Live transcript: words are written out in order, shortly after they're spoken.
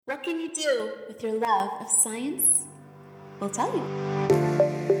can you do with your love of science? We'll tell you.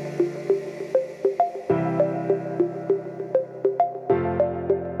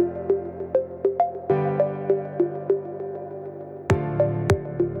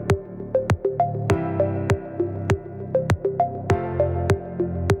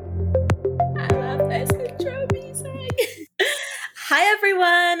 I love this intro music. Hi,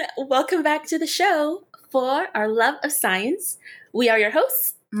 everyone. Welcome back to the show for our love of science. We are your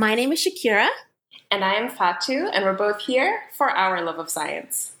hosts. My name is Shakira. And I am Fatu, and we're both here for our love of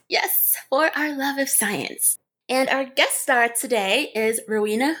science. Yes, for our love of science. And our guest star today is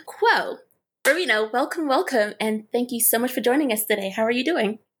Rowena Kuo. Rowena, welcome, and thank you so much for joining us today. How are you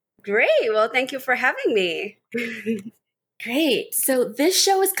doing? Great. Well, thank you for having me. Great. So this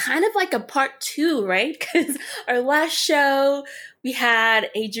show is kind of like a part 2, right? Because our last show, we had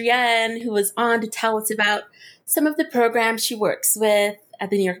Adrienne, who was on to tell us about some of the programs she works with at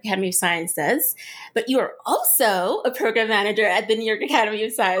the New York Academy of Sciences. But you are also a program manager at the New York Academy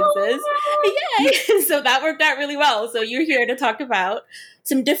of Sciences. Yay! So that worked out really well. So you're here to talk about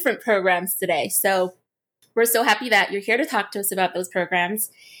some different programs today. So we're so happy that you're here to talk to us about those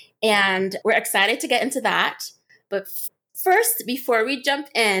programs. And we're excited to get into that. But first, before we jump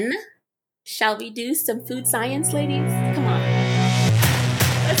in, shall we do some food science, ladies? Come on.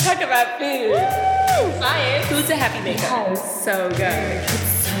 Let's talk about food. Woo! Science. Food's a happy maker. Yes. So good.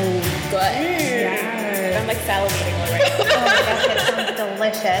 It's so good. Yes. I'm like salivating already. Oh my gosh, it sounds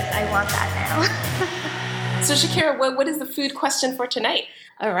delicious. I want that now. So, Shakira, what is the food question for tonight?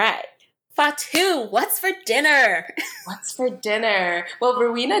 All right. Fatu, what's for dinner? What's for dinner? Well,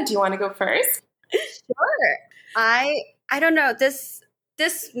 Rowena, do you want to go first? Sure. I don't know.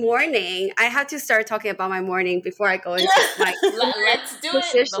 This morning, I had to start talking about my morning before I go into my Let's do it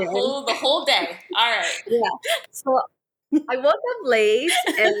position. the whole day. All right. Yeah. So I woke up late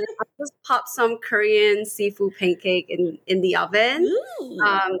and I just popped some Korean seafood pancake in the oven, Ooh.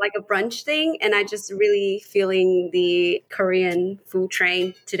 like a brunch thing. And I just really feeling the Korean food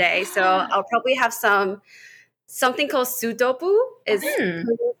train today. So I'll probably have something called sudobu. It's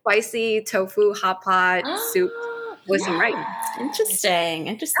spicy tofu hot pot soup with some rice.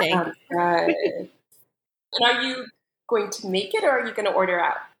 Interesting. Right. And are you going to make it or are you going to order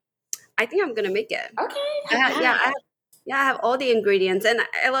out? I think I'm gonna make it. Okay. I have all the ingredients, and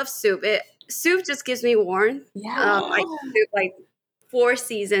I love soup. Soup just gives me warmth. Yeah. I can do like 4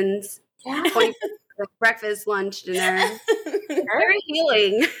 seasons, Yeah. 20 breakfast, lunch, dinner. Very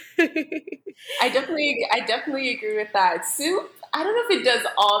healing. I definitely agree with that. Soup, I don't know if it does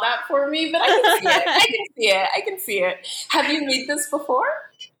all that for me, but I can see it. Have you made this before?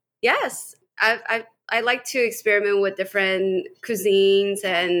 Yes, I like to experiment with different cuisines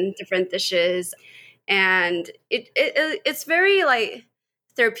and different dishes, and it's very like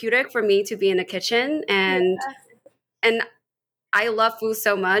therapeutic for me to be in the kitchen, and I love food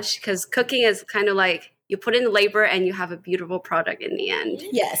so much because cooking is kind of like you put in labor and you have a beautiful product in the end.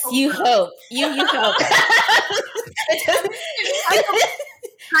 Yes, you hope. You hope.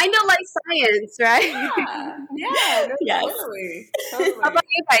 Kind of like science, right? Yeah. No, Yes. Totally. How about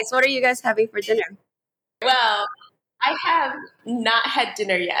you guys? What are you guys having for dinner? Well, I have not had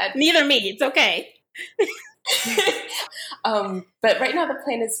dinner yet. Neither me. It's okay. But right now the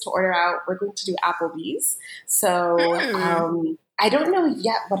plan is to order out. We're going to do Applebee's. So I don't know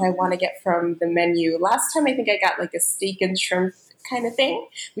yet what I want to get from the menu. Last time I think I got like a steak and shrimp kind of thing,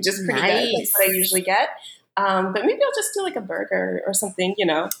 which is pretty good. That's what I usually get. But maybe I'll just do like a burger or something,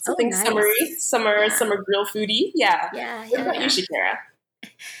 something nice. summer grill foodie. Yeah. Yeah. What about you, Shakira?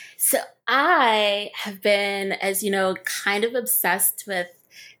 So I have been, as you know, kind of obsessed with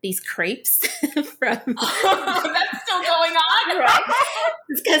these crepes from That's still going on, right?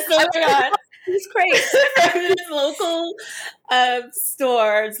 It's still going on. These crepes from this local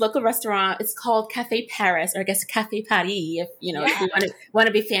local restaurant. It's called Cafe Paris, or I guess Cafe Paris, if you want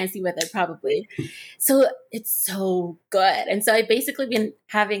to be fancy with it, probably. So it's so good, and so I've basically been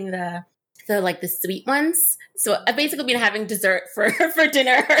having the sweet ones. So I've basically been having dessert for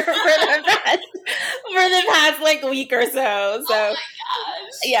dinner for the past like week or so. So Oh my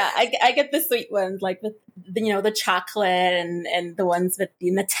gosh. yeah, I get the sweet ones like with the chocolate and the ones with the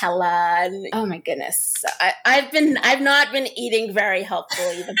Nutella, and oh my goodness. So I've not been eating very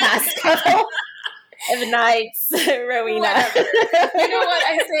healthfully the past couple of nights, Rowena. Whatever. You know what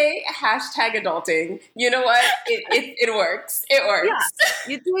I say? Hashtag adulting. You know what? It works. It works.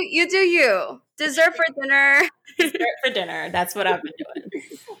 Yeah, you do you. Dessert for dinner. Dessert for dinner. That's what I've been doing.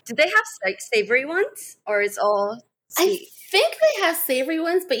 Do they have like savory ones, or it's all I sweet? think they have savory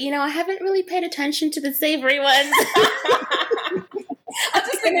ones, but I haven't really paid attention to the savory ones. I'll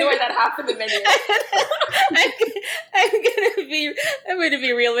just ignore that half of the menu. I'm gonna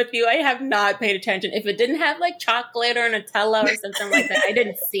be real with you. I have not paid attention. If it didn't have like chocolate or Nutella or something like that, I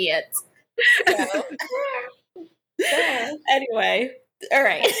didn't see it. So. Anyway, all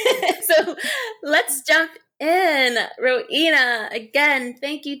right. So let's jump in. Rowena, again,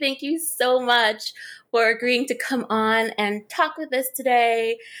 thank you so much for agreeing to come on and talk with us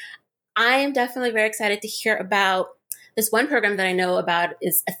today. I am definitely very excited to hear about this one program that I know about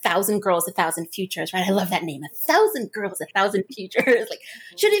is 1,000 Girls, 1,000 Futures, right? I love that name. 1,000 Girls, 1,000 Futures. Like,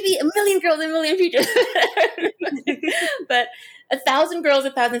 should it be 1,000,000 Girls, 1,000,000 Futures? But 1,000 Girls,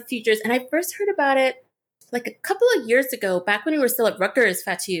 1,000 Futures. And I first heard about it like a couple of years ago, back when we were still at Rutgers,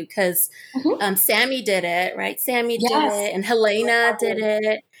 Fatu, because Sammy did it, right? Sammy did it, and Helena did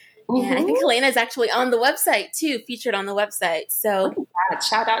it. And I think Helena is actually on the website too, featured on the website. So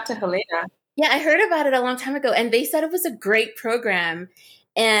shout out to Helena. Yeah, I heard about it a long time ago, and they said it was a great program.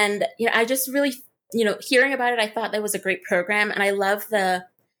 And I just really, hearing about it, I thought that was a great program, and I love the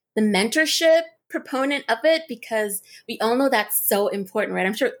mentorship proponent of it because we all know that's so important, right?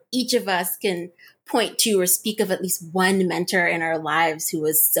 I'm sure each of us can point to or speak of at least one mentor in our lives who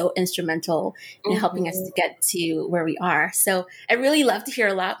was so instrumental in helping us to get to where we are. So I really love to hear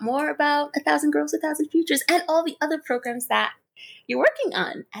a lot more about 1,000 Girls, 1,000 Futures and all the other programs that you're working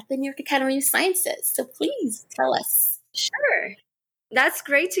on at the New York Academy of Sciences. So please tell us. Sure. That's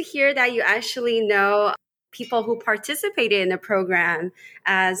great to hear that you actually know people who participated in the program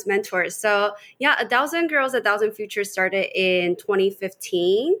as mentors. So 1,000 Girls, 1,000 Futures started in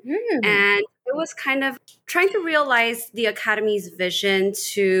 2015. And it was kind of trying to realize the Academy's vision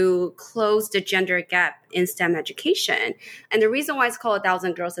to close the gender gap in STEM education. And the reason why it's called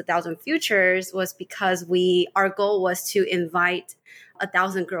 1,000 Girls, 1,000 Futures was because our goal was to invite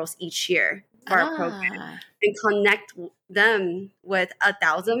 1,000 girls each year for our program and connect them with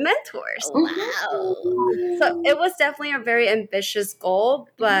 1,000 mentors. Wow. So it was definitely a very ambitious goal,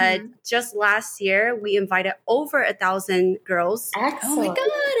 but just last year we invited over 1,000 girls. Excellent. Oh my God,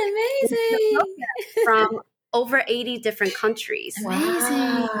 amazing. From over 80 different countries. Amazing.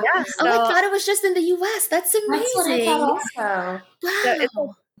 Yeah, so, I thought it was just in the US. That's amazing. That's what I thought also. Wow. So it's a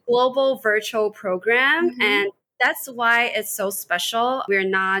global virtual program, and that's why it's so special. We're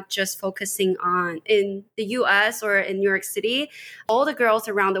not just focusing on in the US or in New York City. All the girls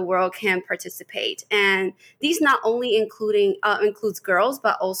around the world can participate. And these not only includes girls,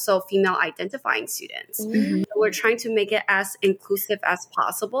 but also female identifying students. So we're trying to make it as inclusive as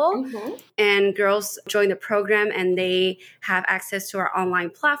possible. And girls join the program and they have access to our online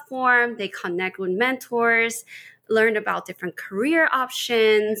platform. They connect with mentors, learn about different career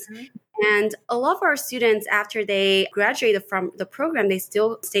options. And a lot of our students, after they graduated from the program, they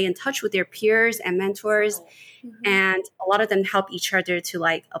still stay in touch with their peers and mentors. And a lot of them help each other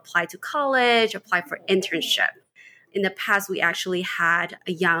to apply to college, apply for internship. In the past, we actually had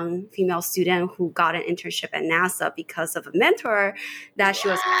a young female student who got an internship at NASA because of a mentor that she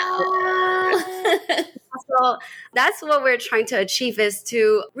was. So that's what we're trying to achieve, is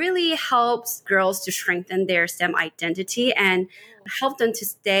to really help girls to strengthen their STEM identity and help them to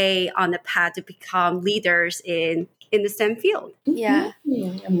stay on the path to become leaders in the STEM field. Yeah.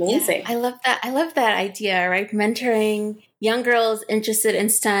 Amazing. I love that. I love that idea, right? Mentoring young girls interested in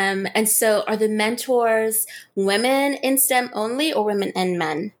STEM. And so are the mentors women in STEM only or women and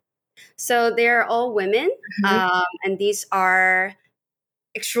men? So they're all women. And these are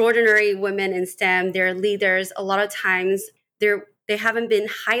extraordinary women in STEM. They're leaders. A lot of times they haven't been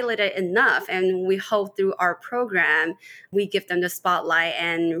highlighted enough. And we hope through our program, we give them the spotlight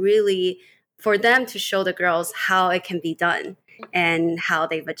and really for them to show the girls how it can be done and how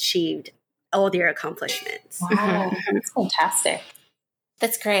they've achieved all their accomplishments. Wow, that's fantastic.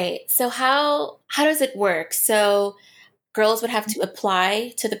 That's great. So how does it work? So girls would have to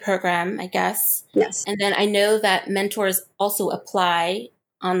apply to the program, I guess. Yes. And then I know that mentors also apply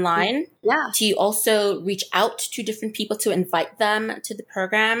online. Yeah. Do you also reach out to different people to invite them to the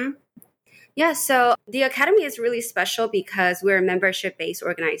program? Yeah, so the Academy is really special because we're a membership-based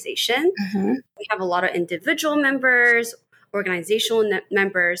organization. We have a lot of individual members, organizational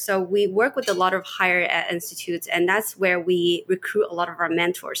members. So we work with a lot of higher ed institutes, and that's where we recruit a lot of our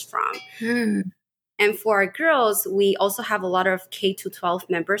mentors from. And for our girls, we also have a lot of K-12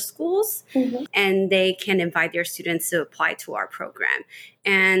 member schools, and they can invite their students to apply to our program.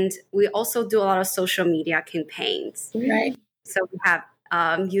 And we also do a lot of social media campaigns. Right. So we have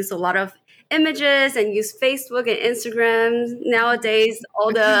used a lot of images and use Facebook and Instagram. Nowadays,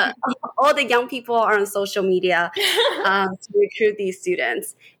 all the young people are on social media to recruit these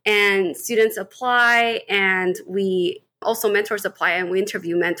students. And students apply, and we Also, mentors apply and we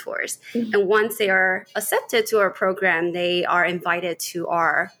interview mentors. And once they are accepted to our program, they are invited to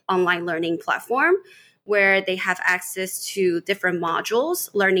our online learning platform where they have access to different modules,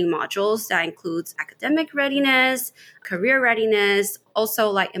 learning modules that includes academic readiness, career readiness, also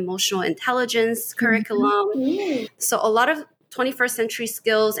like emotional intelligence curriculum. So a lot of 21st century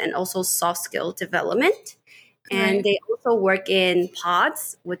skills and also soft skill development. And they also work in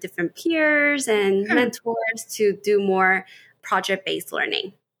pods with different peers and mentors to do more project-based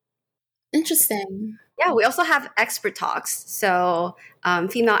learning. Interesting. Yeah, we also have expert talks. So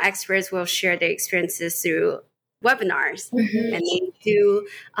female experts will share their experiences through webinars, and they do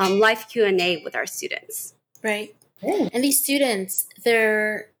live Q&A with our students. Right. And these students,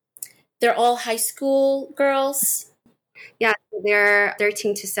 they're all high school girls? Yeah, they're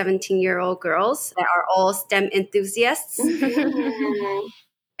 13 to 17-year-old girls that are all STEM enthusiasts.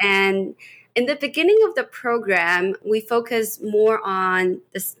 And in the beginning of the program, we focus more on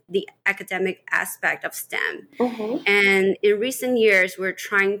the academic aspect of STEM. And in recent years, we're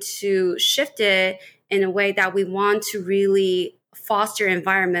trying to shift it in a way that we want to really foster an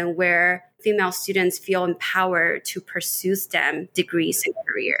environment where female students feel empowered to pursue STEM degrees and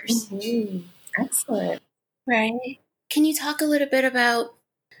careers. Excellent. Right. Can you talk a little bit about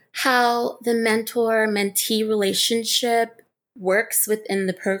how the mentor-mentee relationship works within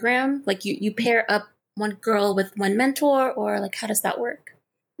the program? Like you pair up one girl with one mentor, or like how does that work?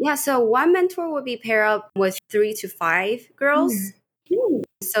 Yeah, so one mentor will be paired up with 3 to 5 girls.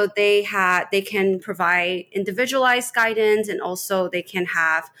 So they can provide individualized guidance, and also they can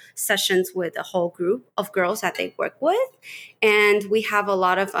have sessions with a whole group of girls that they work with. And we have a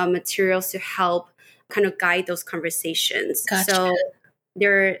lot of materials to help kind of guide those conversations. Gotcha. So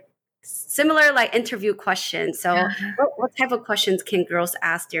they're similar like interview questions. So what type of questions can girls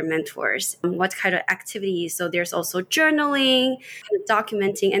ask their mentors? What kind of activities? So there's also journaling,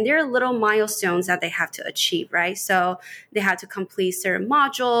 documenting, and there are little milestones that they have to achieve, right? So they have to complete certain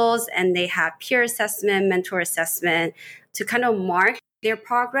modules, and they have peer assessment, mentor assessment to kind of mark their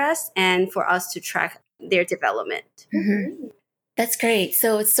progress and for us to track their development. That's great.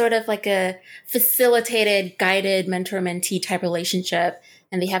 So it's sort of like a facilitated, guided mentor-mentee type relationship,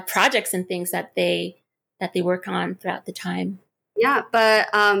 and they have projects and things that they work on throughout the time. Yeah, but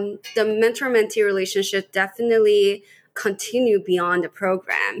the mentor-mentee relationship definitely continue beyond the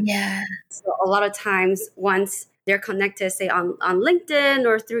program. Yeah. So a lot of times, once they're connected, say on LinkedIn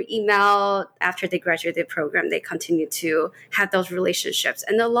or through email, after they graduate the program, they continue to have those relationships.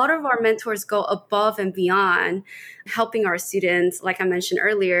 And a lot of our mentors go above and beyond helping our students, like I mentioned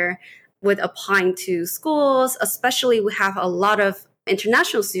earlier, with applying to schools. Especially, we have a lot of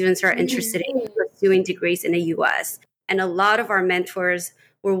international students who are interested in pursuing degrees in the U.S. And a lot of our mentors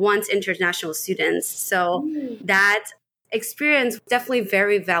were once international students. So that experience definitely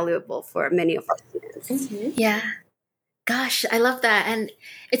very valuable for many of our students. Yeah. Gosh, I love that. And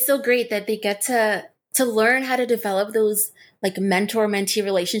it's so great that they get to learn how to develop those like mentor-mentee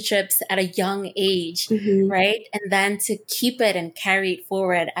relationships at a young age, right? And then to keep it and carry it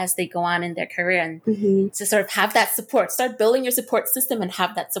forward as they go on in their career, and to sort of have that support, start building your support system and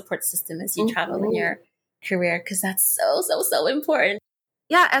have that support system as you travel in your career, because that's so important.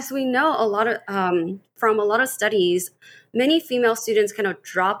 Yeah, as we know, a lot of from a lot of studies, many female students kind of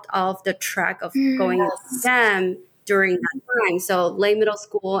dropped off the track of going to STEM during that time. So late middle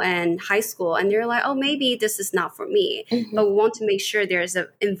school and high school, and they're like, oh, maybe this is not for me. But we want to make sure there's an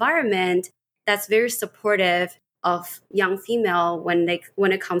environment that's very supportive of young female when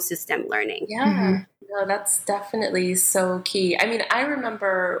it comes to STEM learning. Yeah. No, that's definitely so key. I mean, I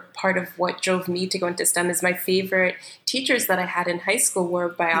remember part of what drove me to go into STEM is my favorite teachers that I had in high school were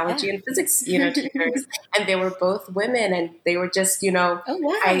biology and physics, teachers, and they were both women, and they were just,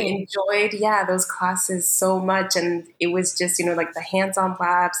 I enjoyed, those classes so much, and it was just, like the hands-on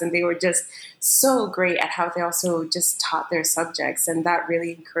labs, and they were just so great at how they also just taught their subjects, and that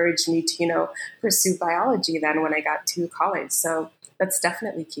really encouraged me to, pursue biology then when I got to college. So that's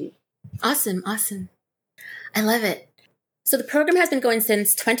definitely key. Awesome. I love it. So the program has been going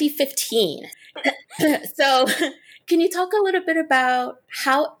since 2015. So can you talk a little bit about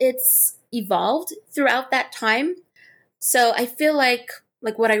how it's evolved throughout that time? So I feel like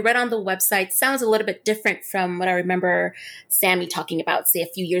what I read on the website sounds a little bit different from what I remember Sammy talking about, say, a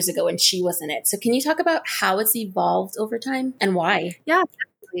few years ago when she was in it. So can you talk about how it's evolved over time and why? Yeah,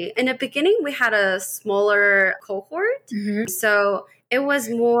 definitely. In the beginning, we had a smaller cohort. So it was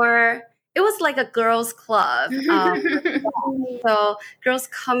like a girls' club. So girls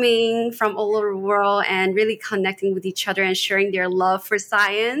coming from all over the world and really connecting with each other and sharing their love for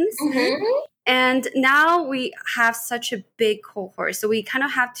science. And now we have such a big cohort. So we kind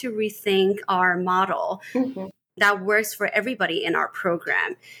of have to rethink our model that works for everybody in our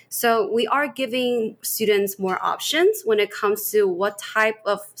program. So we are giving students more options when it comes to what type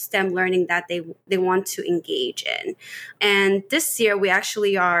of STEM learning that they want to engage in. And this year, we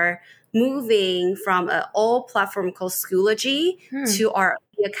actually are moving from an old platform called Schoology to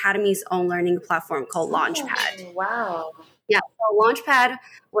the Academy's own learning platform called Launchpad. Oh, wow. Yeah, so Launchpad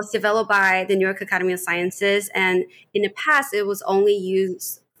was developed by the New York Academy of Sciences, and in the past, it was only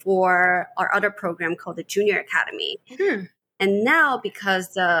used for our other program called the Junior Academy. And now,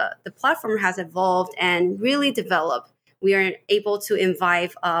 because the platform has evolved and really developed, we are able to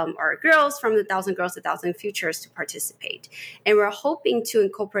invite our girls from the 1,000 Girls, 1,000 Futures to participate. And we're hoping to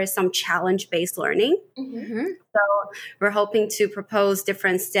incorporate some challenge-based learning. So we're hoping to propose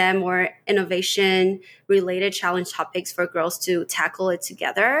different STEM or innovation-related challenge topics for girls to tackle it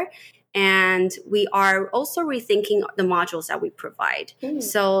together. And we are also rethinking the modules that we provide.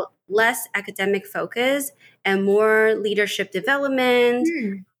 So less academic focus and more leadership development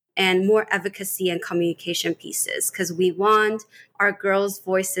and more advocacy and communication pieces, because we want our girls'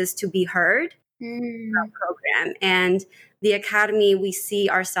 voices to be heard in our program. And the Academy, we see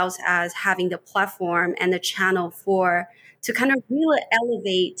ourselves as having the platform and the channel to kind of really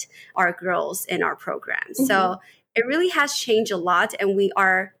elevate our girls in our program. So it really has changed a lot, and we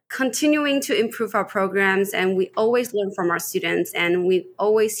are continuing to improve our programs, and we always learn from our students, and we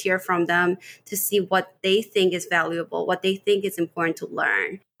always hear from them to see what they think is valuable, what they think is important to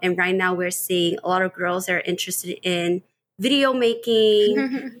learn. And right now we're seeing a lot of girls that are interested in video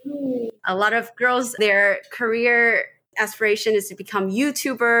making. A lot of girls, their career aspiration is to become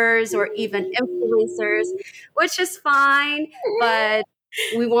YouTubers or even influencers, which is fine, but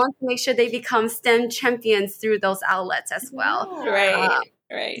we want to make sure they become STEM champions through those outlets as well.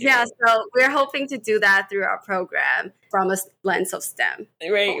 Right. Yeah, so we're hoping to do that through our program from a lens of STEM.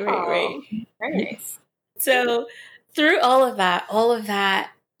 Right. Very nice. So through all of that,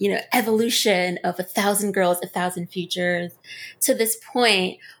 evolution of 1,000 Girls, 1,000 Futures to this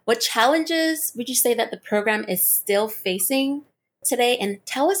point, what challenges would you say that the program is still facing today? And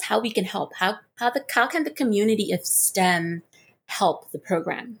tell us how we can help. How can the community of STEM help the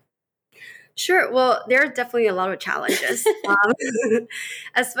program? Sure. Well, there are definitely a lot of challenges,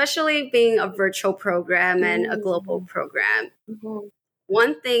 especially being a virtual program and a global program.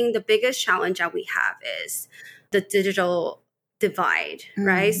 One thing, the biggest challenge that we have is the digital divide,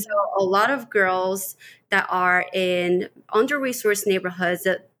 right? So a lot of girls that are in under-resourced neighborhoods,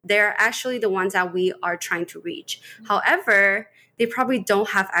 they're actually the ones that we are trying to reach. However, they probably don't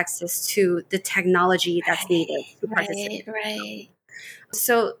have access to the technology that's needed to participate. Right.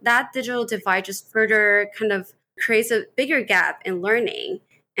 So that digital divide just further kind of creates a bigger gap in learning.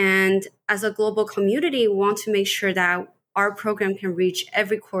 And as a global community, we want to make sure that our program can reach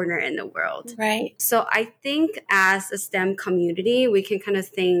every corner in the world. Right. So I think as a STEM community, we can kind of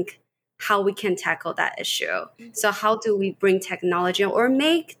think how we can tackle that issue. So how do we bring technology or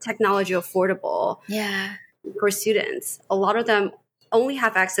make technology affordable for students? A lot of them only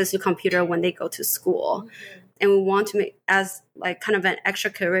have access to computer when they go to school. And we want to make, as like kind of an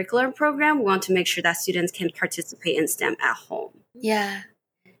extracurricular program, we want to make sure that students can participate in STEM at home. Yeah.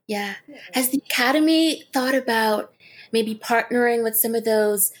 Has the Academy thought about maybe partnering with some of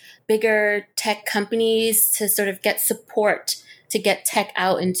those bigger tech companies to sort of get support to get tech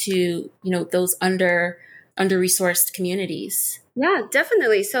out into, those under-resourced communities? Yeah,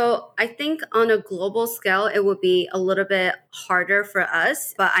 definitely. So I think on a global scale, it would be a little bit harder for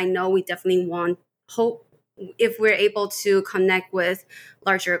us, but I know we definitely hope if we're able to connect with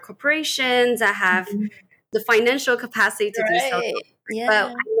larger corporations that have the financial capacity to do so. Yeah.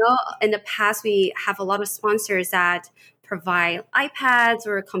 But I know in the past, we have a lot of sponsors that provide iPads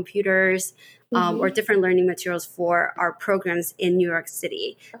or computers or different learning materials for our programs in New York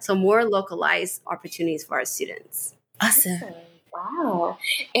City. So more localized opportunities for our students. Awesome. Wow.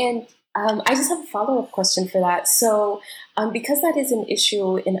 And I just have a follow-up question for that. So because that is an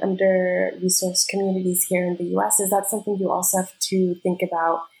issue in under-resourced communities here in the U.S., is that something you also have to think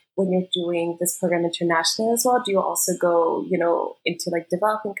about when you're doing this program internationally as well? Do you also go, into like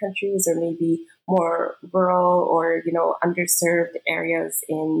developing countries or maybe more rural or, underserved areas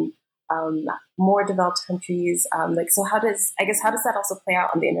in more developed countries? So how does that also play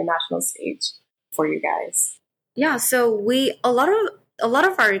out on the international stage for you guys? Yeah, so a lot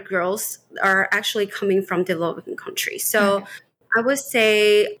of our girls are actually coming from developing countries. So I would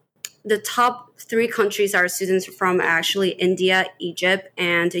say the top 3 countries our students are from are actually India, Egypt,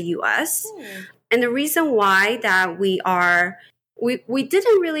 and the US. And the reason why that we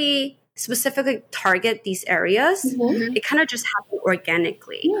didn't really specifically target these areas. Mm-hmm. It kind of just happened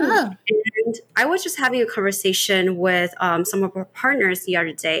organically. Oh. And I was just having a conversation with some of our partners the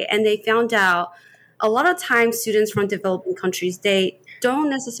other day, and they found out a lot of times students from developing countries, they don't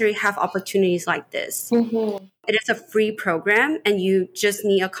necessarily have opportunities like this. Mm-hmm. It is a free program, and you just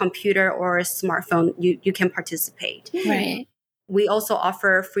need a computer or a smartphone. You can participate. Right. We also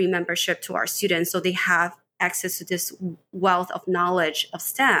offer free membership to our students, so they have access to this wealth of knowledge of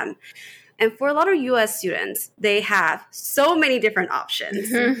STEM. And for a lot of US students, they have so many different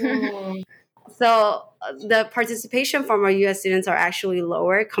options. Mm-hmm. So the participation from our US students are actually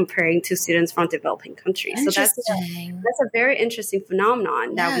lower comparing to students from developing countries. So that's a very interesting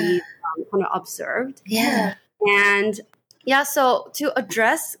phenomenon that we kind of observed. Yeah. And so to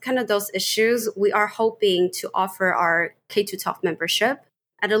address kind of those issues, we are hoping to offer our K-12 membership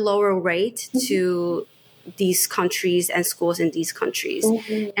at a lower rate to these countries and schools in these countries,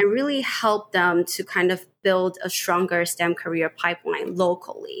 and really help them to kind of build a stronger STEM career pipeline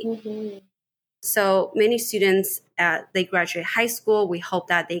locally. So many students, they graduate high school. We hope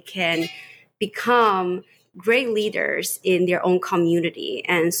that they can become great leaders in their own community.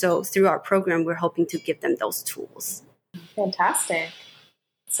 And so through our program, we're hoping to give them those tools. Fantastic.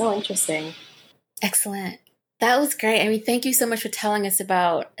 So interesting. Excellent. That was great. I mean, thank you so much for telling us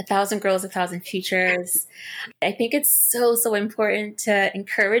about 1,000 Girls, 1,000 Futures. I think it's so important to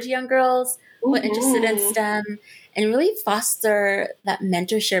encourage young girls who are interested in STEM and really foster that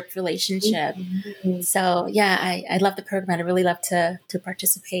mentorship relationship. So yeah, I love the program. I'd really love to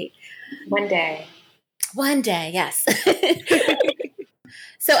participate. One day. One day, yes.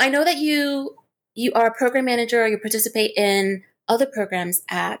 So I know that you are a program manager, or you participate in other programs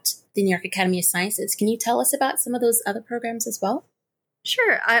at the New York Academy of Sciences. Can you tell us about some of those other programs as well?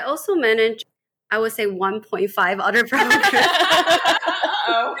 Sure. I also manage, I would say, 1.5 other programs.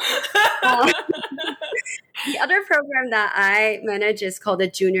 The other program that I manage is called the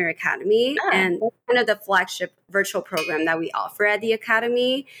Junior Academy, and that's kind of the flagship virtual program that we offer at the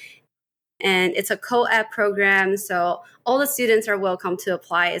Academy. And it's a co-ed program, so all the students are welcome to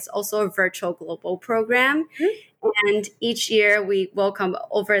apply. It's also a virtual global program. And each year we welcome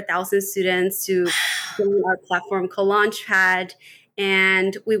over 1,000 students to join our platform called Launchpad.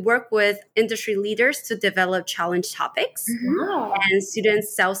 And we work with industry leaders to develop challenge topics. Wow. And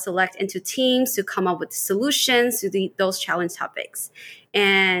students self-select into teams to come up with solutions to those challenge topics.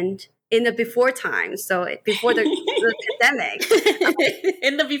 And in the before time, so before the pandemic.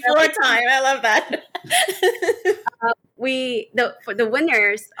 In the before time, I love that. The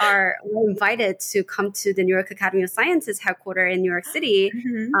winners were invited to come to the New York Academy of Sciences headquarters in New York City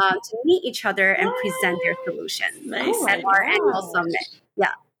to meet each other and present their solutions at our annual summit.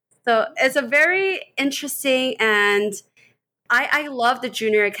 Yeah. So it's a very interesting, and I love the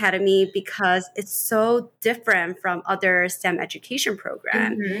Junior Academy because it's so different from other STEM education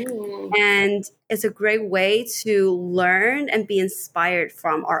programs. And it's a great way to learn and be inspired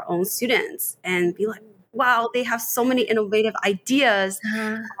from our own students and be like, wow, they have so many innovative ideas.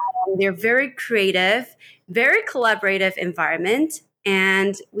 They're very creative, very collaborative environment.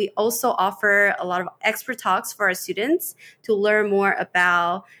 And we also offer a lot of expert talks for our students to learn more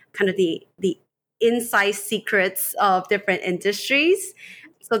about kind of the inside secrets of different industries.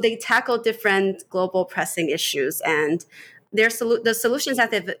 So they tackle different global pressing issues, and the solutions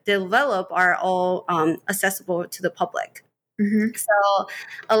that they develop are all accessible to the public. So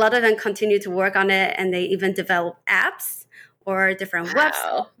a lot of them continue to work on it, and they even develop apps or different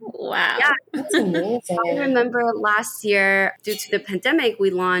websites. Wow. Yeah. That's amazing. I remember last year, due to the pandemic, we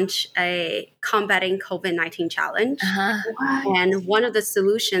launched a combating COVID-19 challenge. And one of the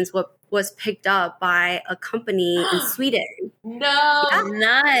solutions was picked up by a company in Sweden.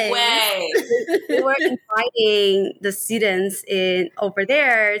 Nice. Way. We were inviting the students over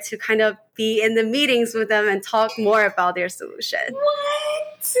there to kind of be in the meetings with them and talk more about their solution.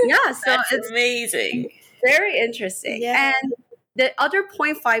 What? Yeah, so That's amazing. very interesting. Yeah. And the other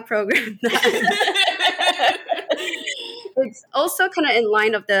 0.5 program that it's also kind of in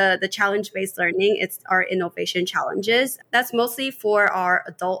line of the challenge-based learning. It's our innovation challenges. That's mostly for our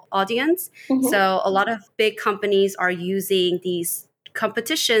adult audience. So a lot of big companies are using these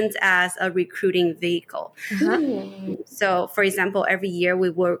competitions as a recruiting vehicle. So for example, every year we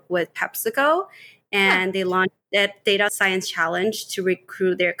work with PepsiCo, and they launch that data science challenge to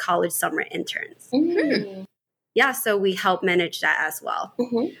recruit their college summer interns. Yeah, so we help manage that as well.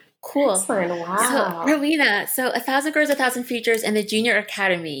 Cool. Excellent. Wow. So, Rowena, 1,000 Girls, 1,000 Futures, and the Junior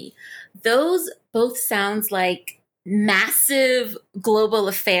Academy, those both sounds like massive global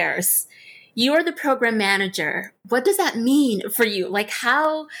affairs. you are the program manager. What does that mean for you? Like,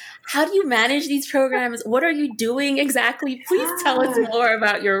 how do you manage these programs? What are you doing exactly? Please tell us more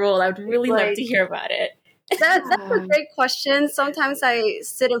about your role. I would really love to hear about it. That's a great question. Sometimes I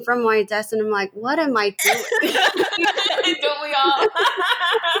sit in front of my desk and I'm like, what am I doing? Don't we all?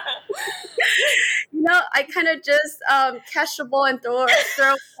 I kind of just catch the ball and throw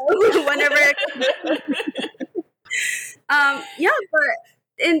whenever I can. But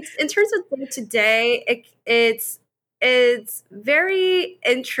in terms of day to day, it's very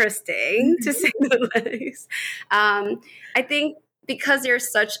interesting to say the least. I think because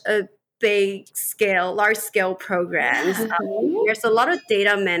there's such a large scale programs, there's a lot of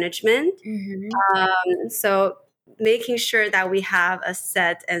data management. So making sure that we have a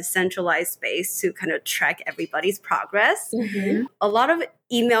set and centralized space to kind of track everybody's progress. A lot of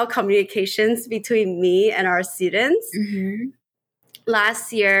email communications between me and our students.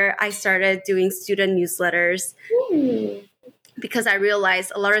 Last year, I started doing student newsletters because I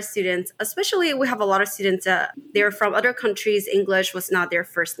realized a lot of students, especially we have a lot of students, they're from other countries. English was not their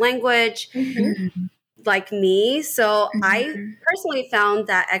first language, like me. So I personally found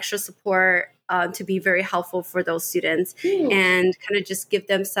that extra support to be very helpful for those students and kind of just give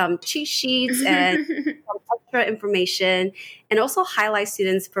them some cheat sheets and some extra information and also highlight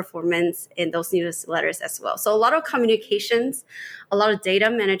students' performance in those newsletters as well. So a lot of communications, a lot of data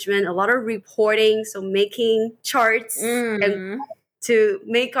management, a lot of reporting. So making charts and to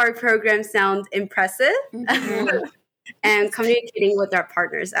make our program sound impressive and communicating with our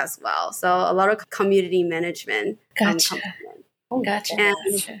partners as well. So a lot of community management. Gotcha. And,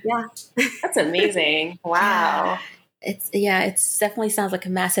 yeah, that's amazing. Wow. It's definitely sounds like a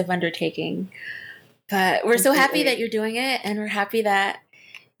massive undertaking, but we're so happy that you're doing it, and we're happy that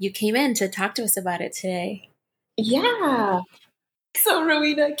you came in to talk to us about it today. Yeah. So,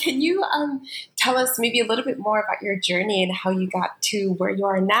 Rowena, can you tell us maybe a little bit more about your journey and how you got to where you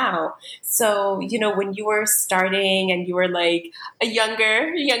are now? So, when you were starting and you were like a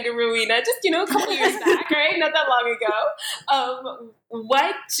younger Rowena, just, a couple years back, right? Not that long ago.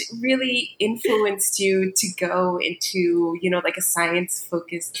 What really influenced you to go into, like a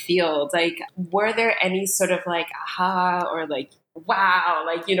science-focused field? Like, were there any sort of like aha or like, wow,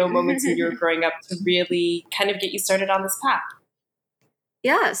 like, moments when you were growing up to really kind of get you started on this path?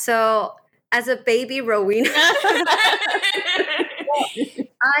 Yeah, so as a baby Rowena,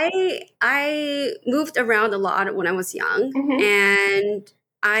 I moved around a lot when I was young, and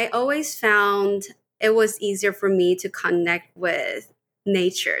I always found it was easier for me to connect with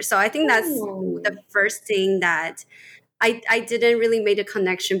nature. So I think that's the first thing that I didn't really make a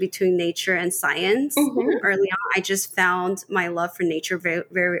connection between nature and science early on. I just found my love for nature very,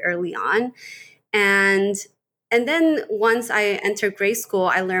 very early on. And then once I entered grade school,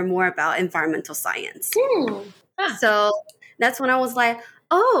 I learned more about environmental science. So that's when I was like,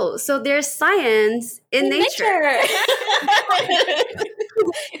 oh, so there's science in nature.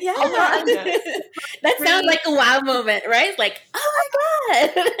 Yeah. That sounds like a wow moment, right? It's like, oh my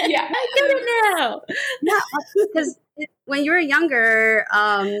God. Yeah. I get it now. Yeah, because when you were younger,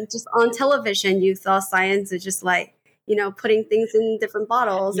 just on television, you thought science is just like, putting things in different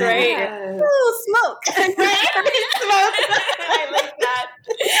bottles. Right. And, smoke. Right? I like that.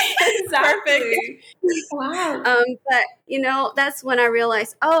 Exactly. Wow. But, that's when I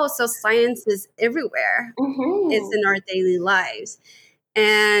realized, so science is everywhere. It's in our daily lives.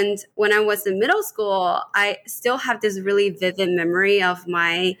 And when I was in middle school, I still have this really vivid memory of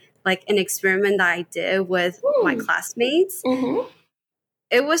an experiment that I did with my classmates.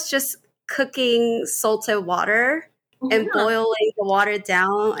 It was just cooking salted water and boiling the water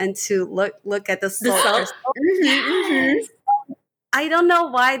down and to look at the salt. I don't know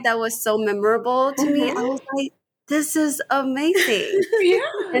why that was so memorable to me. I was like, this is amazing.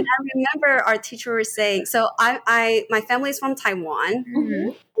 And I remember our teacher was saying, so my family is from Taiwan.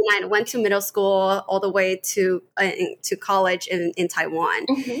 And I went to middle school all the way to college in Taiwan.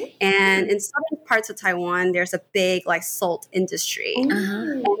 And in southern parts of Taiwan, there's a big salt industry. And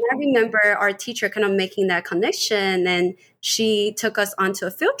I remember our teacher kind of making that connection, and she took us onto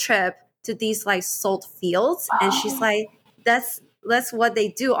a field trip to these salt fields. And she's like, that's what they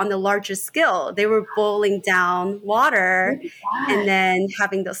do on the larger scale. They were boiling down water and then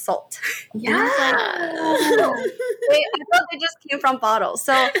having the salt. Yeah. I thought they just came from bottles.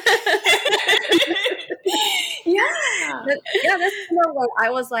 So yeah. That's when I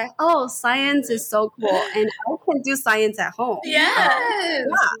was like, oh, science is so cool. And I can do science at home. Yes.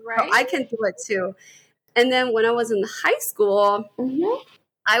 So I can do it too. And then when I was in high school,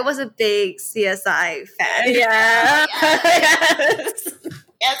 I was a big CSI fan. Yeah. Yes.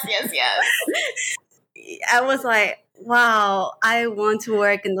 Yes. I was like, wow, I want to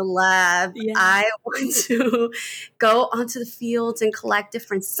work in the lab. Yeah. I want to go onto the fields and collect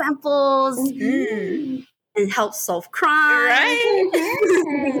different samples Mm. and help solve crime.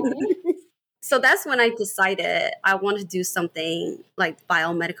 Right? So that's when I decided I want to do something like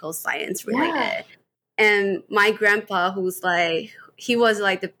biomedical science related. Yeah. And my grandpa, he was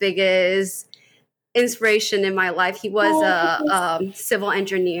like the biggest inspiration in my life. He was a civil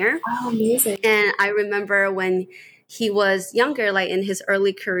engineer. Oh, amazing. And I remember when he was younger, like in his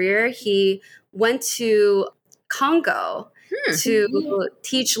early career, he went to Congo to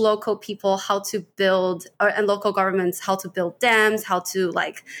teach local people how to build, and local governments how to build dams, how to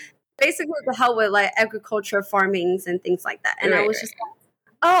like basically to help with like agriculture, farmings, and things like that. And I was just like,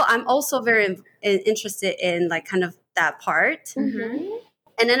 oh, I'm also very interested in like kind of that part. Mm-hmm.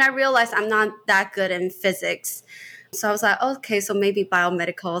 And then I realized I'm not that good in physics. So I was like, okay, so maybe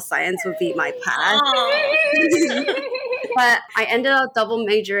biomedical science would be my path. But I ended up double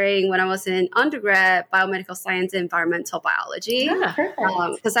majoring when I was in undergrad, biomedical science and environmental biology. Yeah.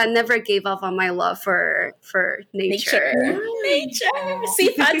 Perfect. Because I never gave up on my love for nature. Nature.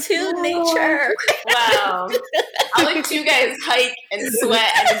 See, too, nature. Wow. I'll let you guys hike and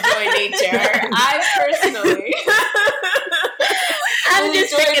sweat and enjoy nature. I personally I'm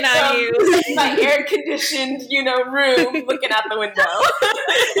just enjoy picking on you. my air-conditioned, room looking out the window.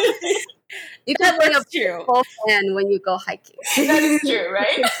 You can bring a true. full fan when you go hiking. That is true,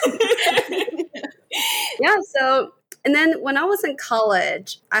 right? Yeah, so, and then when I was in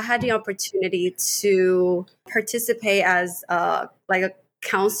college, I had the opportunity to participate as like a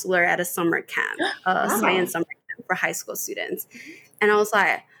counselor at a summer camp, science summer camp for high school students. And I was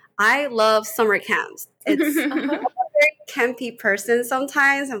like, I love summer camps. It's I'm a very campy person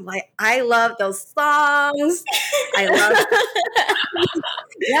sometimes. I'm like, I love those songs. I love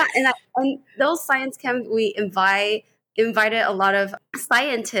yeah, and those science camps we invited a lot of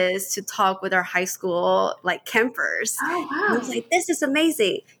scientists to talk with our high school like campers. Oh, And I was like, this is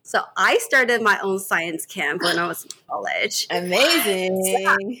amazing. So I started my own science camp when I was in college. Amazing.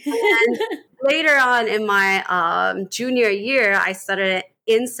 And later on in my junior year, I started an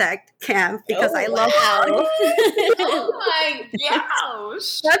insect camp because I love Oh my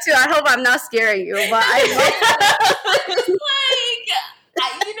gosh. that too. I hope I'm not scaring you, but I love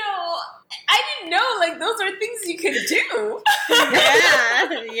I didn't know those are things you could do.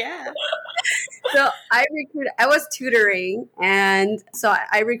 Yeah. So I was tutoring, and so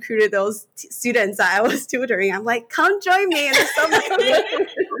I recruited those students that I was tutoring. I'm like, come join me in the summer.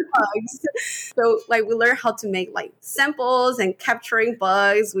 Bugs. So like we learned how to make like samples and capturing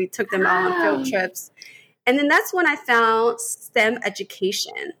bugs. We took them out on field trips. And then that's when I found STEM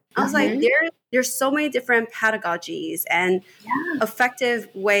education. I was like, there's so many different pedagogies and effective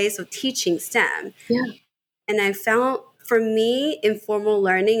ways of teaching STEM. Yeah. And I found for me, informal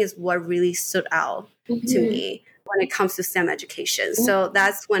learning is what really stood out to me when it comes to STEM education. So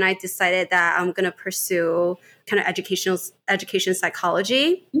that's when I decided that I'm going to pursue kind of education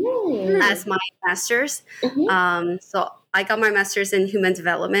psychology as my master's. So I got my master's in human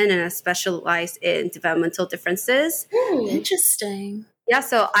development, and I specialized in developmental differences. Interesting. Yeah,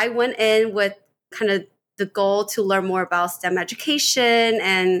 so I went in with kind of the goal to learn more about STEM education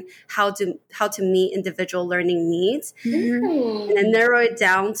and how to meet individual learning needs, and then narrow it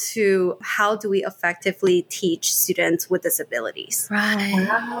down to how do we effectively teach students with disabilities. Right.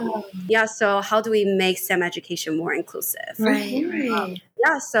 Wow. Yeah, so how do we make STEM education more inclusive? Right.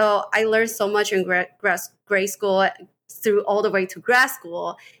 Yeah, so I learned so much in grade school through all the way to grad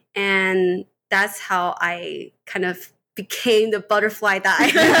school, and that's how I kind of became the butterfly that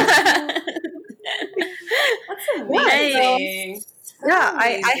I That's amazing. Yeah,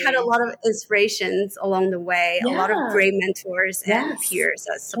 I had a lot of inspirations along the way, a lot of great mentors and peers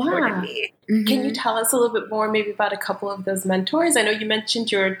that supported me. Can you tell us a little bit more maybe about a couple of those mentors? I know you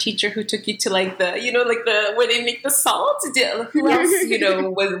mentioned your teacher who took you to like the where they make the salt. Who else,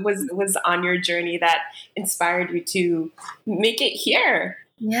 was on your journey that inspired you to make it here?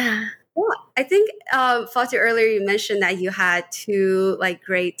 Yeah. Well, I think, Fati, earlier you mentioned that you had two like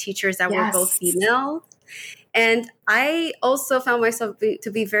great teachers that were both female. And I also found myself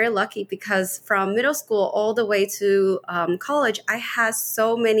to be very lucky because from middle school all the way to college, I had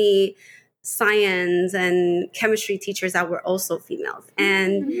so many science and chemistry teachers that were also females.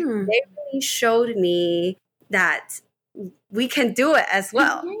 And they really showed me that we can do it as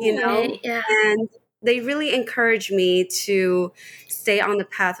well, Yeah. And they really encouraged me to stay on the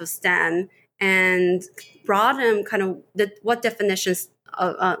path of STEM and broaden kind of what definitions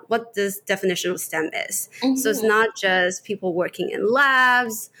what this definition of STEM is. So it's not just people working in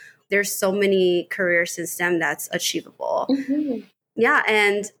labs. There's so many careers in STEM that's achievable. Yeah,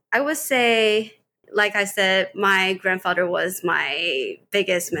 and I would say, like I said, my grandfather was my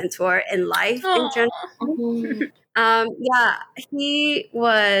biggest mentor in life in general. Yeah, he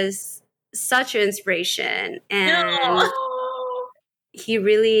was such an inspiration, and he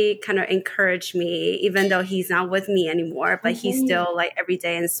really kind of encouraged me, even though he's not with me anymore, but he still like every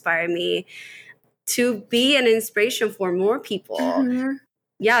day inspired me to be an inspiration for more people.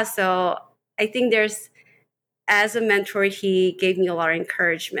 Yeah, so I think as a mentor, he gave me a lot of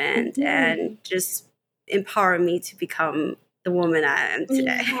encouragement and just empowered me to become the woman I am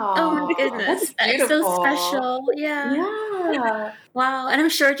today. Oh my goodness. That's so special. Yeah. Wow. And I'm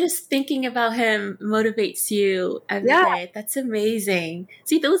sure just thinking about him motivates you every day. That's amazing.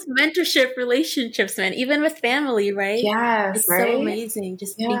 See, those mentorship relationships, man, even with family, right? Yes. It's so amazing.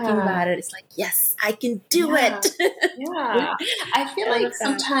 Just thinking about it. It's like, yes, I can do it. I feel like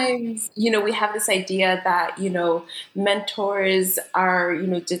sometimes, we have this idea that, mentors are,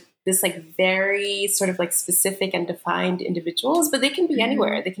 just this like very sort of like specific and defined individuals, but they can be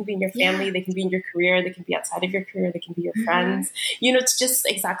anywhere. They can be in your family, they can be in your career, they can be outside of your career, they can be your friends. It's just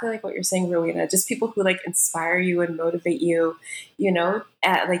exactly like what you're saying, Rowena, just people who like inspire you and motivate you,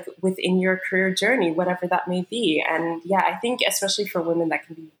 like within your career journey, whatever that may be. And I think especially for women, that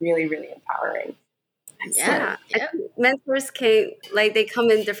can be really, really empowering. Yeah. I think mentors they come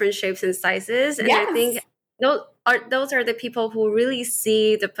in different shapes and sizes. And I think those are the people who really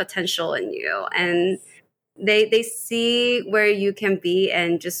see the potential in you, and they see where you can be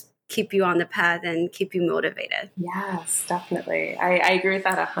and just keep you on the path and keep you motivated. Yes, definitely. I agree with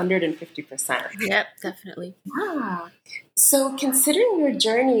that 150%. Yep, definitely. Yeah. So considering your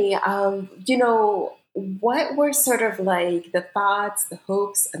journey, what were sort of like the thoughts, the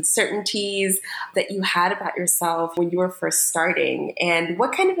hopes, uncertainties that you had about yourself when you were first starting? And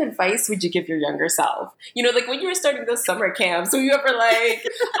what kind of advice would you give your younger self? Like when you were starting those summer camps, were you ever like,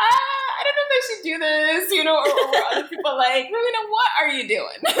 I don't know if I should do this, or were other people like, what are you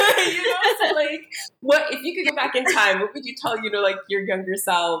doing? So like, what, if you could go back in time, what would you tell, like your younger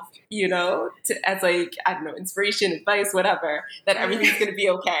self, as like, I don't know, inspiration, advice, whatever, that everything's going to be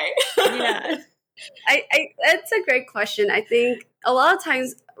okay? Yeah. That's a great question. I think a lot of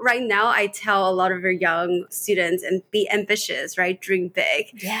times right now I tell a lot of our young students and be ambitious, right? Dream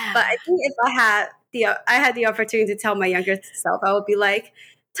big. Yeah. But I think if I had the opportunity to tell my younger self, I would be like,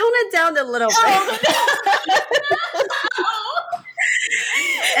 tone it down a little bit.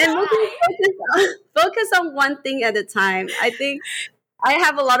 And focus on one thing at a time. I think I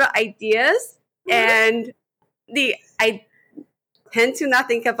have a lot of ideas, and I tend to not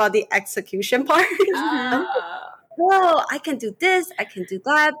think about the execution part. Well, I can do this, I can do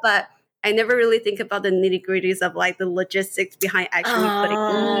that, but I never really think about the nitty gritties of like the logistics behind actually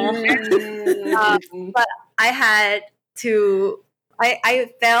putting it on. But I had to.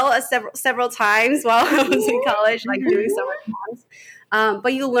 I fell several times while I was in college, like doing summer camps.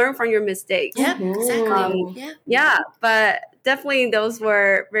 But you learn from your mistakes. Yeah, exactly. But definitely those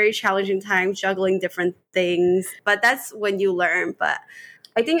were very challenging times, juggling different things. But that's when you learn. But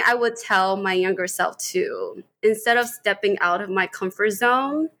I think I would tell my younger self to, instead of stepping out of my comfort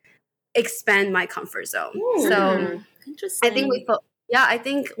zone, expand my comfort zone. So interesting. I think I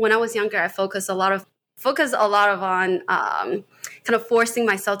think when I was younger, I focused a lot of on kind of forcing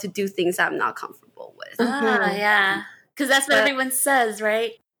myself to do things that I'm not comfortable with. Yeah. Because that's what everyone says,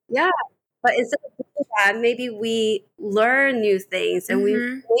 right? Yeah. But instead of doing that, maybe we learn new things and we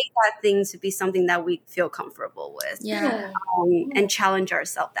make that thing to be something that we feel comfortable with. Yeah. And challenge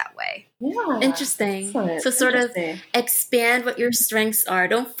ourselves that way. Yeah. Interesting. Excellent. So sort of expand what your strengths are.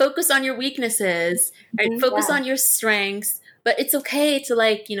 Don't focus on your weaknesses. Right? Focus on your strengths. But it's okay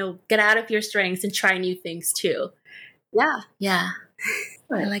to get out of your strengths and try new things too. Yeah. Yeah.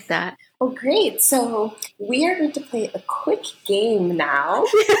 I like that. Oh, great. So we are going to play a quick game now.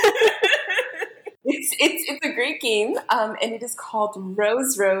 It's a great game, and it is called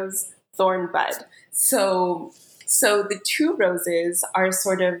Rose, Rose, Thorn, Bud. So the two roses are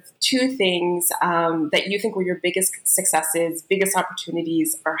sort of two things that you think were your biggest successes, biggest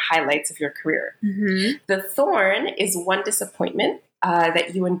opportunities, or highlights of your career. The thorn is one disappointment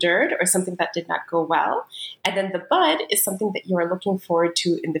that you endured or something that did not go well. And then the bud is something that you are looking forward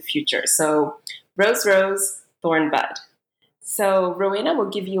to in the future. So rose, rose, thorn, bud. So Rowena, we'll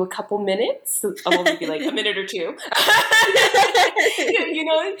give you a couple minutes, maybe like a minute or two,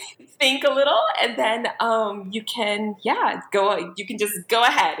 think a little, and then you can just go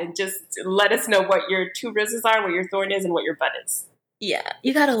ahead and just let us know what your two roses are, what your thorn is, and what your bud is. Yeah,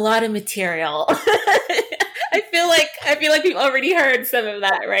 you got a lot of material. I feel like we've already heard some of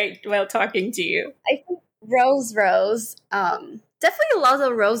that, right, while talking to you. I think rose. Definitely a lot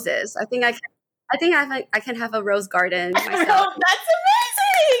of roses. I can have a rose garden myself. Oh, that's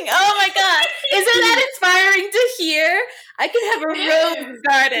amazing! Oh my god, isn't that inspiring to hear? I can have a rose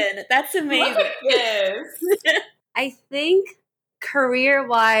garden. That's amazing. Yes. I think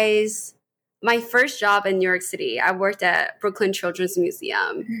career-wise, my first job in New York City, I worked at Brooklyn Children's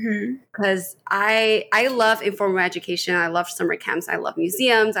Museum because I love informal education. I love summer camps. I love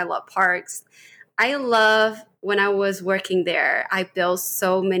museums. I love parks. I love when I was working there, I built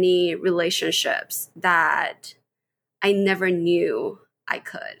so many relationships that I never knew I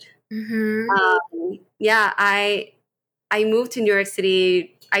could. I moved to New York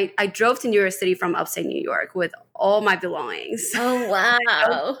City. I drove to New York City from upstate New York with all my belongings. Oh,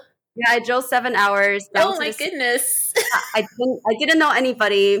 wow. I drove 7 hours. Down Oh, my goodness. I didn't know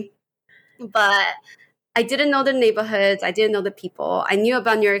anybody, but I didn't know the neighborhoods. I didn't know the people. I knew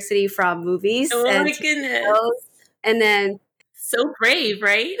about New York City from movies. Oh, my goodness. And then... So brave,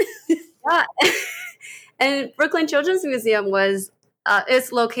 right? Yeah. And Brooklyn Children's Museum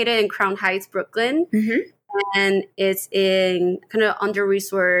it's located in Crown Heights, Brooklyn. And it's in kind of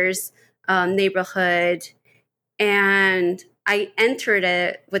under-resourced neighborhood. And I entered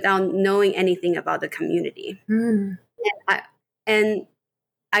it without knowing anything about the community. And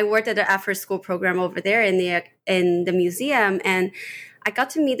I worked at the after-school program over there in the museum, and I got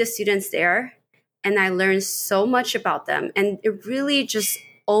to meet the students there, and I learned so much about them. And it really just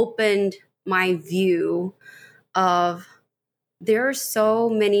opened my view of there are so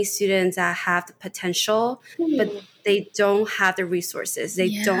many students that have the potential, but they don't have the resources.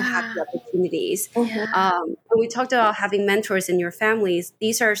 They don't have the opportunities. When we talked about having mentors in your families,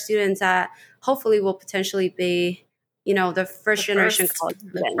 these are students that hopefully will potentially be, the first generation college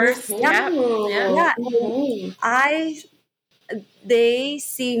students. They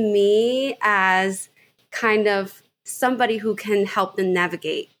see me as kind of somebody who can help them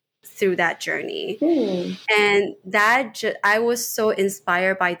navigate through that journey. And I was so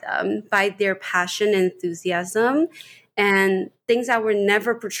inspired by them, by their passion and enthusiasm, and things that were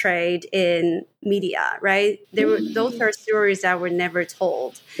never portrayed in media, right? Those are stories that were never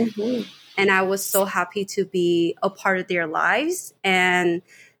told. And I was so happy to be a part of their lives and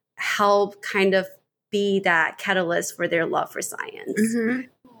help kind of be that catalyst for their love for science.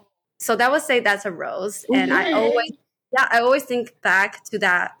 So that would say that's a rose. And I always think back to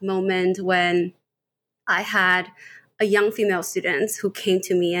that moment when I had a young female student who came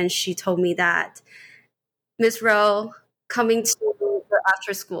to me and she told me that, Ms. Rowe, coming to the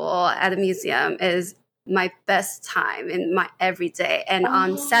after school at the museum is my best time in my every day. And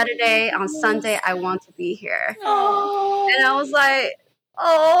on Saturday, on Sunday, I want to be here. And I was like,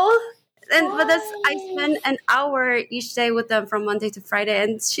 I spent an hour each day with them from Monday to Friday,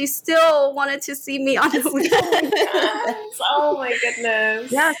 and she still wanted to see me on the weekend. Oh my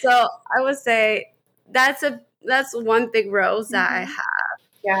goodness! Yeah, so I would say that's one big rose that I have.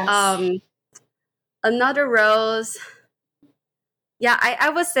 Yes. Another rose. Yeah, I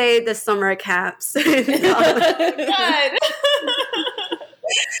would say the summer camps.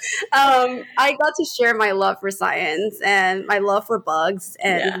 I got to share my love for science and my love for bugs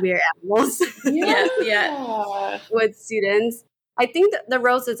and weird animals with students. I think the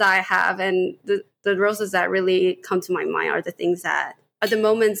roses I have and the roses that really come to my mind are the things that are the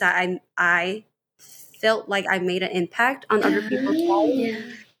moments that I felt like I made an impact on other people's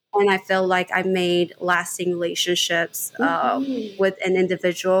lives. And I felt like I made lasting relationships with an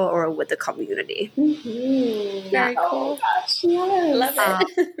individual or with the community. Very cool. Oh, gosh, yes. Love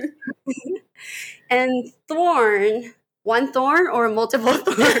it. And thorn, one thorn or multiple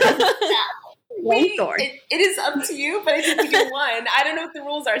thorns? One thorn. It is up to you, but I think we do one. I don't know what the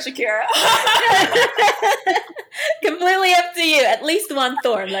rules are, Shakira. Completely up to you. At least one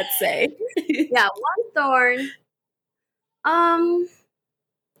thorn, let's say. Yeah, one thorn.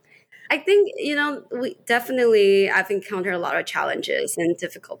 I think, I've encountered a lot of challenges and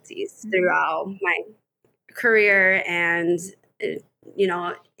difficulties throughout my career and,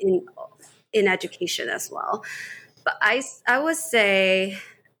 in education as well. But I would say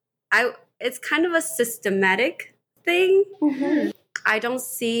it's kind of a systematic thing. I don't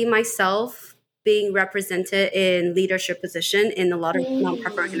see myself being represented in leadership position in a lot of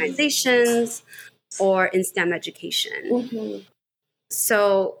nonprofit organizations or in STEM education.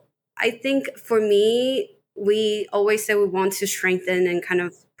 So I think for me, we always say we want to strengthen and kind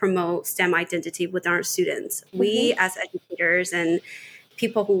of promote STEM identity with our students. We as educators and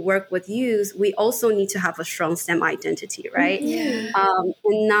people who work with youth, we also need to have a strong STEM identity, right? Yeah.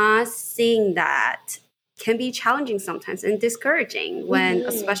 And not seeing that can be challenging sometimes and discouraging when,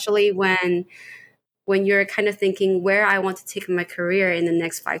 especially when you're kind of thinking where I want to take my career in the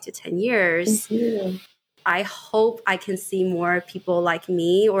next 5 to 10 years. I hope I can see more people like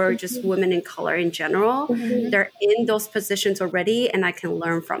me or just women in color in general. They're in those positions already and I can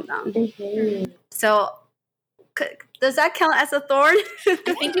learn from them. So does that count as a thorn?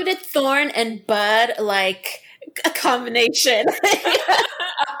 I think you did thorn and bud, like a combination.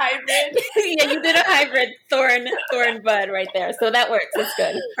 A hybrid. Yeah, you did a hybrid thorn bud right there. So that works. That's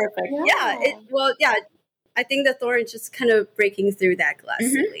good. Perfect. Yeah. I think the thorn is just kind of breaking through that glass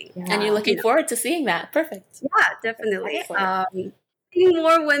ceiling. And you're looking forward to seeing that. Perfect. Yeah, definitely. Seeing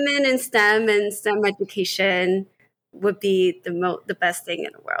more women in STEM and STEM education would be the best thing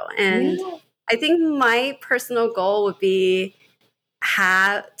in the world. And I think my personal goal would be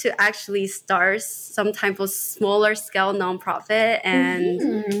to actually start some type of smaller scale nonprofit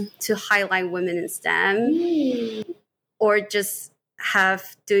and to highlight women in STEM, or just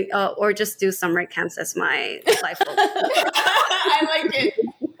do summer camps as my life goal. I like it.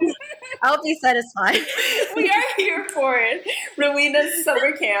 I'll be satisfied. We are here for it. Rowena's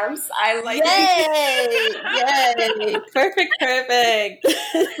summer camps. I like it. Yay! Perfect.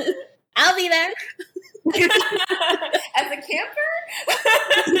 I'll be there. As a camper?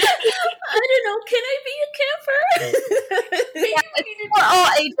 I don't know. Can I be a camper? For all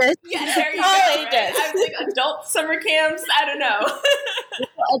ages. Yeah, there you all go. ages. Right? I was like, adult summer camps? I don't know.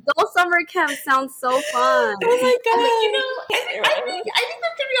 Adult summer camp sounds so fun. Oh my god! I think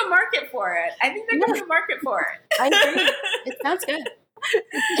there's gonna be a market for it. I agree. It sounds good.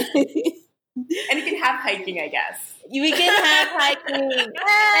 And you can have hiking, I guess. We can have hiking.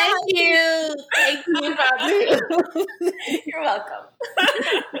 Thank you, Babu. You're welcome.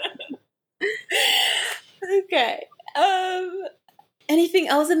 Okay. Anything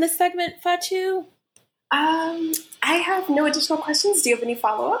else in this segment, Fatu? I have no additional questions. Do you have any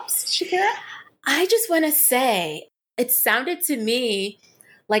follow-ups, Shakira? I just want to say, it sounded to me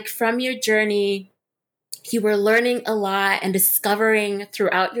like from your journey, you were learning a lot and discovering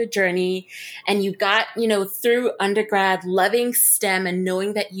throughout your journey, and you got, through undergrad, loving STEM and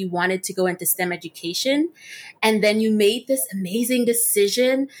knowing that you wanted to go into STEM education. And then you made this amazing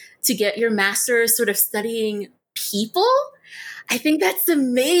decision to get your master's sort of studying people. I think that's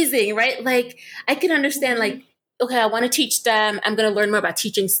amazing, right? Like, I can understand, like, okay, I want to teach STEM. I'm going to learn more about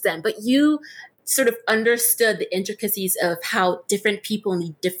teaching STEM. But you sort of understood the intricacies of how different people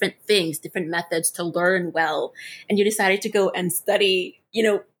need different things, different methods to learn well. And you decided to go and study,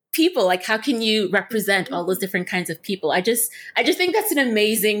 people. Like, how can you represent all those different kinds of people? I just think that's an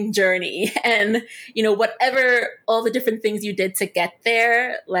amazing journey. And, whatever, all the different things you did to get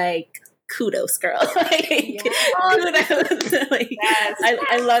there, like, kudos, girl. Kudos.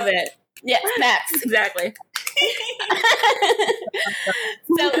 I love it. Yes, snaps, exactly.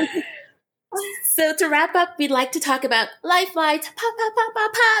 So to wrap up, we'd like to talk about life lights, pop, pop, pop,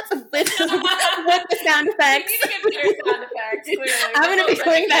 pop, pop, with the sound effects. We need to get better sound effects, clearly. I'm going to be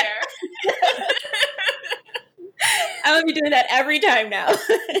doing that. I'm going to be doing that every time now.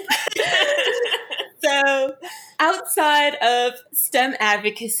 So outside of STEM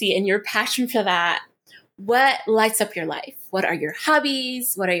advocacy and your passion for that, what lights up your life? What are your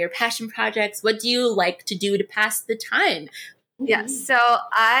hobbies? What are your passion projects? What do you like to do to pass the time? Yeah, so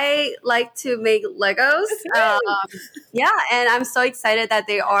I like to make Legos. And I'm so excited that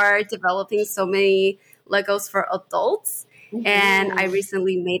they are developing so many Legos for adults. And I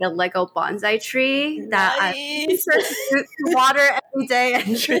recently made a Lego bonsai tree that I water every day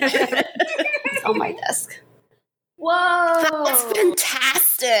and trim. It's on my desk. Whoa, that's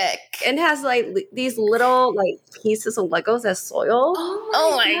fantastic! It has these little pieces of Legos as soil.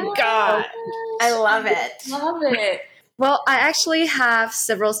 Oh my god! I love it. Love it. Well, I actually have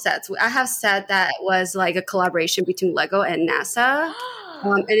several sets. I have a set that was like a collaboration between Lego and NASA.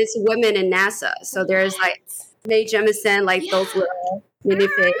 And it's women in NASA. So there's Mae Jemison, those little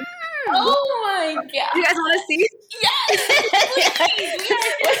minifigs. Oh my god. You guys want to see? Yes. We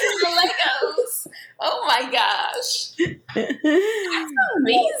are the Legos. Oh my gosh. That's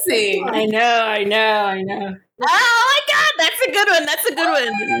amazing. I know. Oh my god, that's a good one.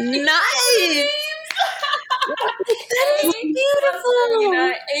 Nice. That is beautiful.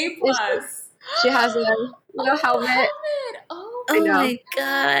 A+. She has a little helmet. Oh my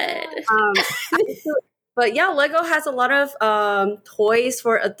god. But yeah, Lego has a lot of toys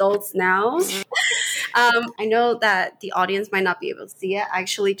for adults now. I know that the audience might not be able to see it. I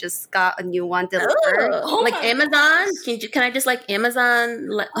actually just got a new one delivered. Oh, like Amazon? Can I just like Amazon?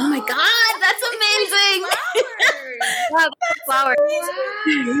 Oh my God, that's amazing! Wow, flowers.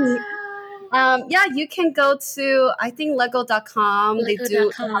 Yeah, you can go to, I think, Lego.com. They do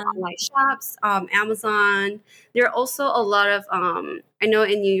Lego.com. online shops, Amazon. There are also a lot of, I know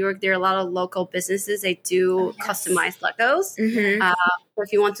in New York, there are a lot of local businesses. They do customized Legos. Mm-hmm. So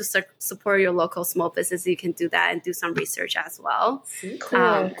if you want to support your local small business, you can do that and do some research as well.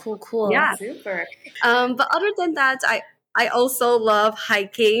 Cool. Yeah. Super. But other than that, I also love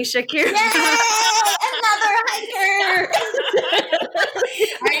hiking, Shakira. Yay! Another hiker!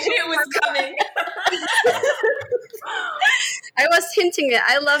 I knew it was coming. I was hinting it.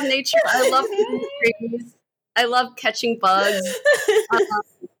 I love nature. I love trees. I love catching bugs.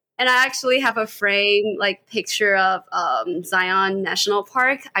 And I actually have a frame, like picture of Zion National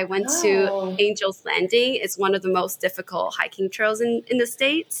Park. I went to Angel's Landing. It's one of the most difficult hiking trails in the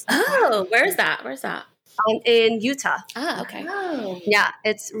States. Oh, where's that? In Utah. Ah, okay. Oh. Yeah,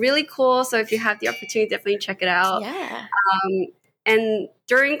 it's really cool. So if you have the opportunity, definitely check it out. Yeah. And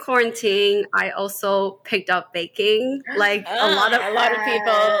during quarantine, I also picked up baking, like a lot of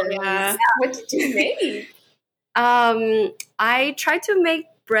people. Yeah. What did you make? I tried to make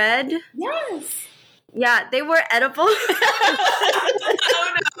bread. Yes. Yeah, they were edible. Oh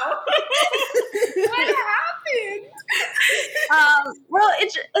no! What happened? Well,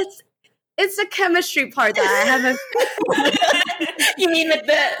 it's the chemistry part that I haven't. You mean with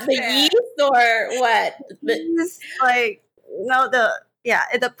the yeast or what?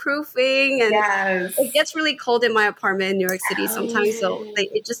 The proofing, and Yes. it gets really cold in my apartment in New York City sometimes, so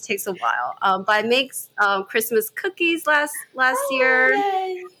it just takes a while. But I make Christmas cookies last year.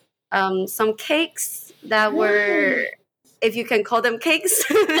 Yay. Some cakes that were, if you can call them cakes,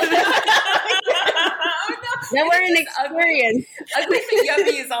 Oh, that were an experience. Ugly but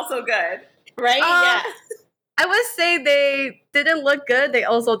yummy is also good. Right? Yeah. I would say they didn't look good. They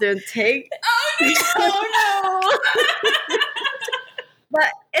also didn't take. Oh no!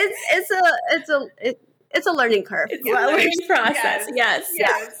 But it's a learning curve. It's a learning process. Yes.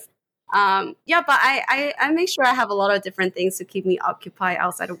 Yeah, but I make sure I have a lot of different things to keep me occupied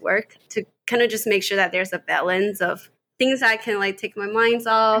outside of work, to kind of just make sure that there's a balance of things I can like take my minds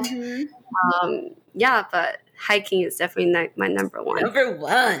off. Mm-hmm. Yeah, but hiking is definitely my number one. Number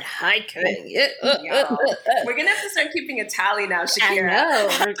one, hiking. Yeah. We're gonna have to start keeping a tally now, Shakira.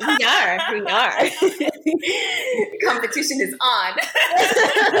 I know. We are. Competition is on.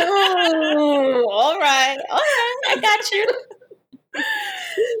 Ooh, all right. I got you.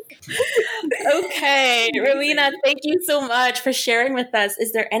 Okay, Rowena, thank you so much for sharing with us.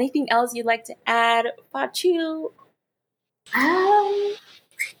 Is there anything else you'd like to add, Fachu?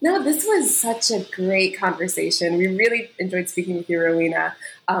 No, this was such a great conversation. We really enjoyed speaking with you, Rowena.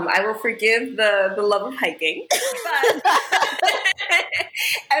 I will forgive the love of hiking, but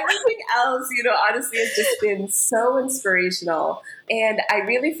everything else, honestly, has just been so inspirational. And I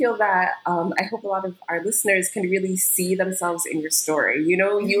really feel that I hope a lot of our listeners can really see themselves in your story. You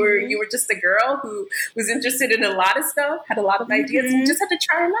were just a girl who was interested in a lot of stuff, had a lot of ideas, and just had to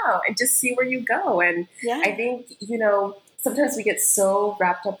try them out and just see where you go. And I think, sometimes we get so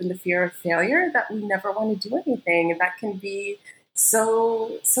wrapped up in the fear of failure that we never want to do anything. And that can be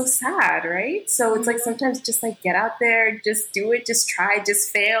so sad, right? So it's like sometimes just like get out there, just do it, just try, just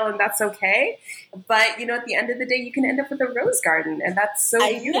fail, and that's okay. But at the end of the day, you can end up with a rose garden, and that's so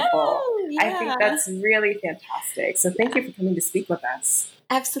beautiful. I think that's really fantastic. So thank you for coming to speak with us.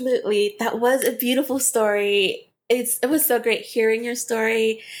 Absolutely. That was a beautiful story. It was so great hearing your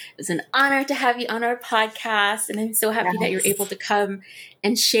story. It was an honor to have you on our podcast, and I'm so happy that you're able to come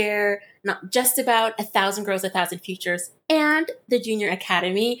and share not just about 1,000 Girls, 1,000 Futures and the Junior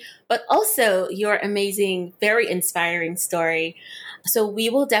Academy, but also your amazing, very inspiring story. So we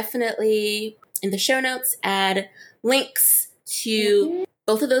will definitely, in the show notes, add links to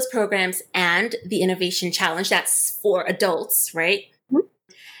both of those programs and the Innovation Challenge. That's for adults, right?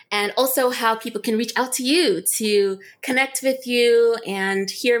 And also how people can reach out to you to connect with you and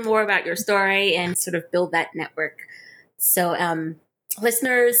hear more about your story and sort of build that network. So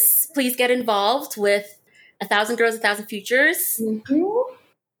listeners, please get involved with 1,000 Girls, 1,000 Futures. Mm-hmm.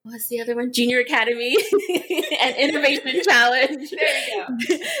 What's the other one? Junior Academy and Innovation Challenge. There you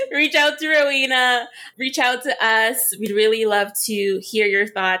go. Reach out to Rowena. Reach out to us. We'd really love to hear your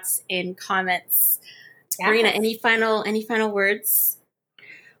thoughts and comments. Yes. Rowena, any final words?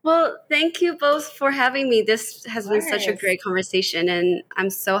 Well, thank you both for having me. This has been such a great conversation, and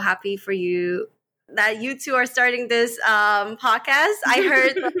I'm so happy for you that you two are starting this podcast. I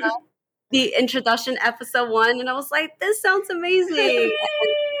heard the introduction episode 1, and I was like, this sounds amazing.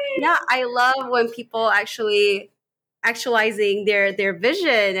 Yeah, I love when people actually actualizing their vision,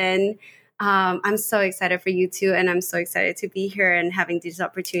 and I'm so excited for you too, and I'm so excited to be here and having this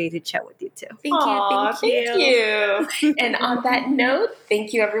opportunity to chat with you too. Thank you. And on that note,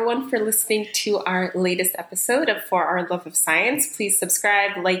 thank you everyone for listening to our latest episode of For Our Love of Science. Please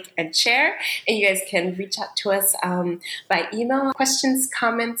subscribe, like, and share. And you guys can reach out to us by email, questions,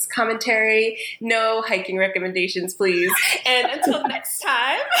 comments, commentary, no hiking recommendations, please. And until next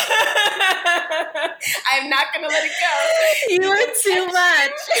time, I'm not going to let it go. You are too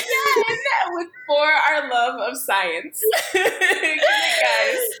much. With For Our Love of Science. Good night,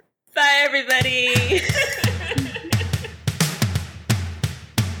 guys. Bye, everybody.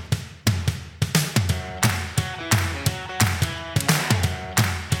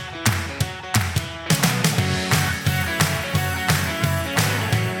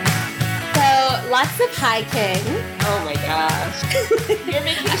 So, lots of hiking. Oh my gosh. Your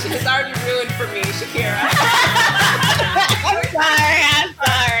vacation is already ruined for me, Shakira. I'm sorry.